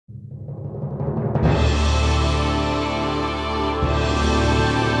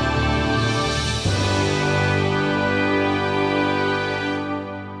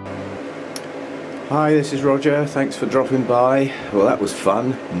Hi, this is Roger. Thanks for dropping by. Well, that was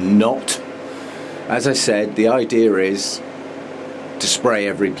fun. Not. As I said, the idea is to spray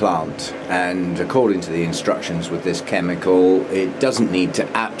every plant, and according to the instructions with this chemical, it doesn't need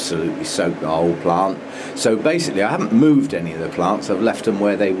to absolutely soak the whole plant. So basically, I haven't moved any of the plants. I've left them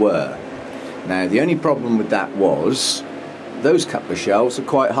where they were. Now, the only problem with that was those couple of shelves are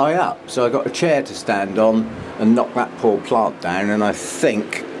quite high up, so I got a chair to stand on and knock that poor plant down, and I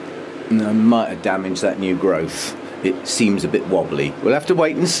think I might have damaged that new growth. It seems a bit wobbly. We'll have to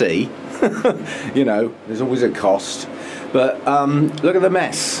wait and see. You know, there's always a cost. But look at the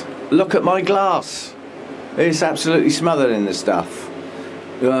mess. Look at my glass. It's absolutely smothered in the stuff.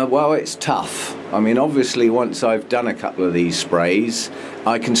 Well, it's tough. I mean, obviously, once I've done a couple of these sprays,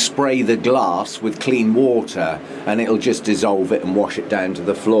 I can spray the glass with clean water and it'll just dissolve it and wash it down to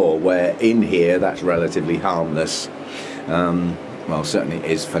the floor, where in here that's relatively harmless. Well, certainly it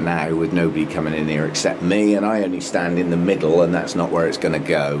is for now, with nobody coming in here except me, and I only stand in the middle, and that's not where it's going to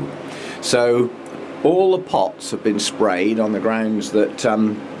go. So all the pots have been sprayed on the grounds that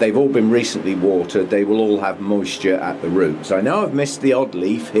they've all been recently watered. They will all have moisture at the roots. I know I've missed the odd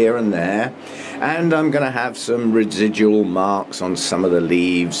leaf here and there, and I'm going to have some residual marks on some of the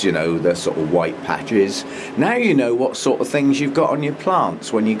leaves, you know, the sort of white patches. Now you know what sort of things you've got on your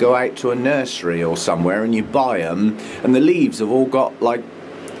plants when you go out to a nursery or somewhere and you buy them, and the leaves have all got like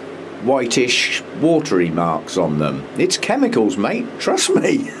whitish watery marks on them. It's chemicals, mate, trust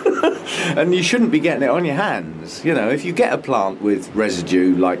me. And you shouldn't be getting it on your hands. You know, if you get a plant with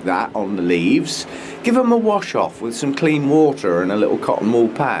residue like that on the leaves, give them a wash off with some clean water and a little cotton wool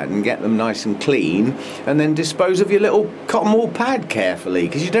pad and get them nice and clean, and then dispose of your little cotton wool pad carefully,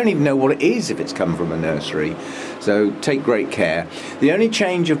 because you don't even know what it is if it's come from a nursery. So take great care. The only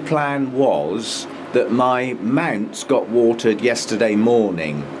change of plan was that my mounts got watered yesterday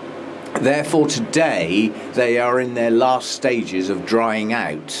morning. Therefore today they are in their last stages of drying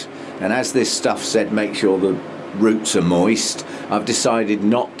out, and as this stuff said, make sure the roots are moist, I've decided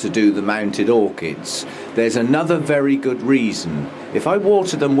not to do the mounted orchids. There's another very good reason. If I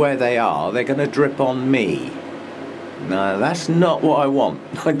water them where they are, they're going to drip on me. No, that's not what I want.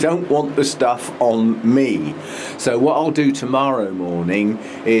 I don't want the stuff on me. So what I'll do tomorrow morning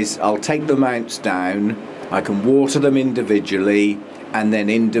is I'll take the mounts down, I can water them individually, and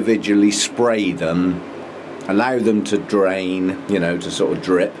then individually spray them, allow them to drain, you know, to sort of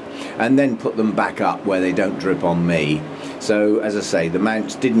drip, and then put them back up where they don't drip on me. So as I say, the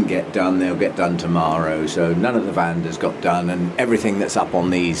mounts didn't get done, they'll get done tomorrow, so none of the Vandas got done, and everything that's up on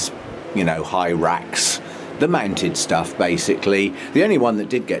these, you know, high racks, the mounted stuff basically. The only one that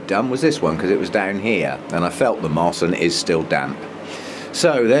did get done was this one, because it was down here, and I felt the moss and it is still damp.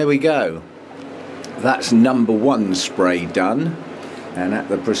 So there we go. That's number one spray done. And at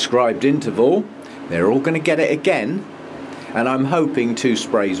the prescribed interval, they're all going to get it again, and I'm hoping 2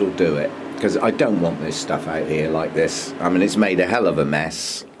 sprays will do it, because I don't want this stuff out here like this. I mean, it's made a hell of a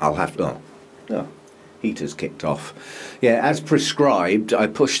mess. I'll have to... Oh, heater's kicked off. Yeah, as prescribed, I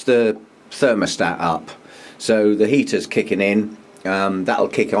pushed the thermostat up, so the heater's kicking in. That'll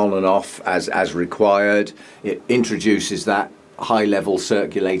kick on and off as required. It introduces that high level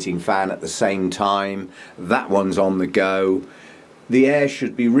circulating fan at the same time. That one's on the go. The air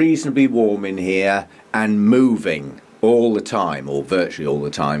should be reasonably warm in here and moving all the time, or virtually all the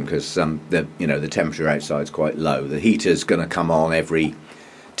time, because the temperature outside is quite low. The heater's going to come on every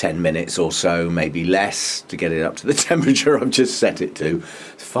 10 minutes or so, maybe less, to get it up to the temperature I've just set it to.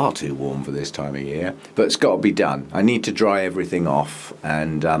 It's far too warm for this time of year, but it's got to be done. I need to dry everything off,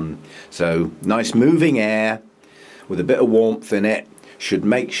 and so nice moving air with a bit of warmth in it should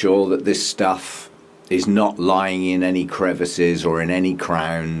make sure that this stuff is not lying in any crevices or in any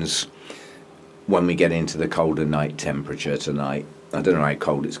crowns when we get into the colder night temperature tonight. I don't know how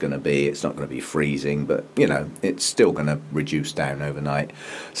cold it's going to be. It's not going to be freezing, but you know, it's still going to reduce down overnight.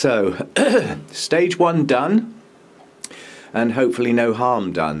 So stage 1 done, and hopefully no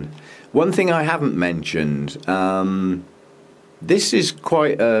harm done. One thing I haven't mentioned, this is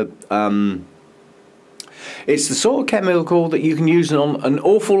quite a it's the sort of chemical that you can use on an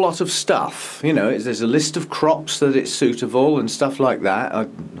awful lot of stuff. You know, there's a list of crops that it's suitable and stuff like that. I'd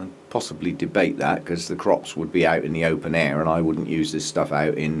possibly debate that, because the crops would be out in the open air, and I wouldn't use this stuff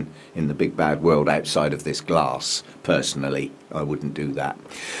out in the big bad world outside of this glass. Personally, I wouldn't do that.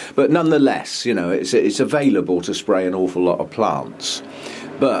 But nonetheless, you know, it's available to spray an awful lot of plants.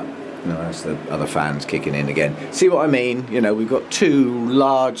 But no, that's the other fans kicking in again. See what I mean? You know, we've got 2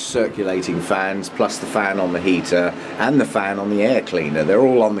 large circulating fans, plus the fan on the heater and the fan on the air cleaner. They're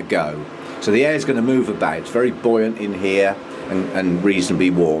all on the go. So the air's going to move about. It's very buoyant in here, and reasonably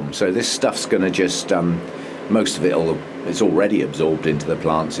warm. So this stuff's going to just, most of it's already absorbed into the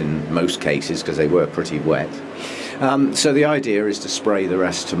plants in most cases because they were pretty wet. So the idea is to spray the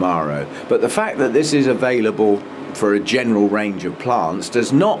rest tomorrow. But the fact that this is available for a general range of plants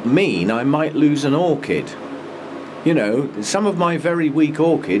does not mean I might lose an orchid. You know, some of my very weak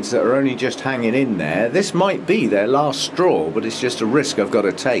orchids that are only just hanging in there, this might be their last straw, but it's just a risk I've got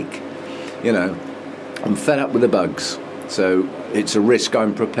to take. You know, I'm fed up with the bugs, so it's a risk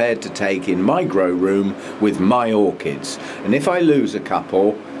I'm prepared to take in my grow room with my orchids. And if I lose a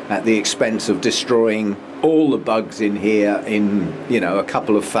couple at the expense of destroying all the bugs in here in, you know, a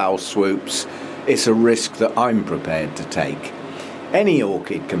couple of foul swoops, it's a risk that I'm prepared to take. Any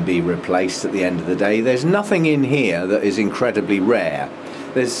orchid can be replaced at the end of the day. There's nothing in here that is incredibly rare.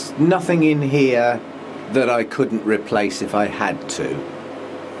 There's nothing in here that I couldn't replace if I had to.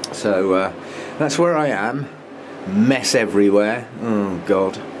 So that's where I am. Mess everywhere. Oh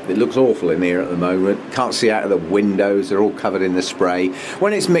God, it looks awful in here at the moment. Can't see out of the windows, they're all covered in the spray.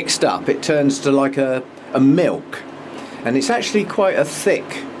 When it's mixed up, it turns to like a milk, and it's actually quite a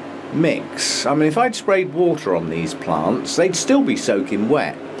thick mix. I mean, if I'd sprayed water on these plants, they'd still be soaking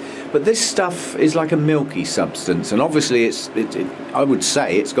wet. But this stuff is like a milky substance, and obviously I would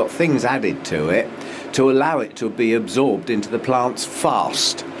say it's got things added to it to allow it to be absorbed into the plants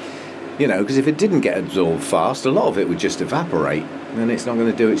fast. You know, because if it didn't get absorbed fast, a lot of it would just evaporate, and it's not going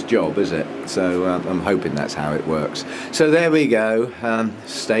to do its job, is it? So I'm hoping that's how it works. So there we go,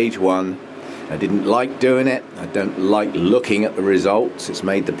 stage one. I didn't like doing it. I don't like looking at the results. It's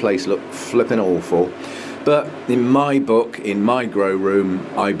made the place look flipping awful. But in my book, in my grow room,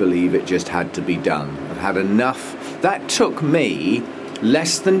 I believe it just had to be done. I've had enough. That took me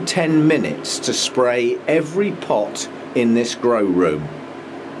less than 10 minutes to spray every pot in this grow room.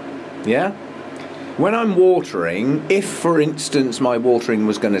 Yeah? When I'm watering, if for instance my watering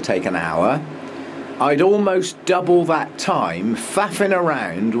was going to take an hour, I'd almost double that time faffing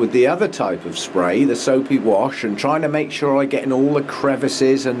around with the other type of spray, the soapy wash, and trying to make sure I get in all the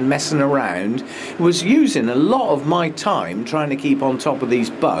crevices and messing around. Was using a lot of my time trying to keep on top of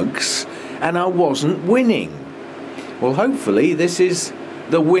these bugs, and I wasn't winning. Well, hopefully this is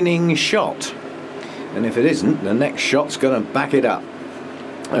the winning shot, and if it isn't, the next shot's going to back it up.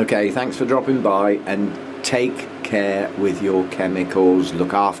 Okay, thanks for dropping by, and take care with your chemicals.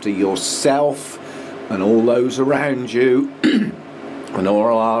 Look after yourself and all those around you and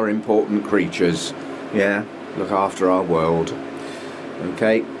all our important creatures. Yeah, look after our world.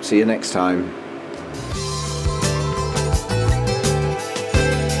 Okay, see you next time.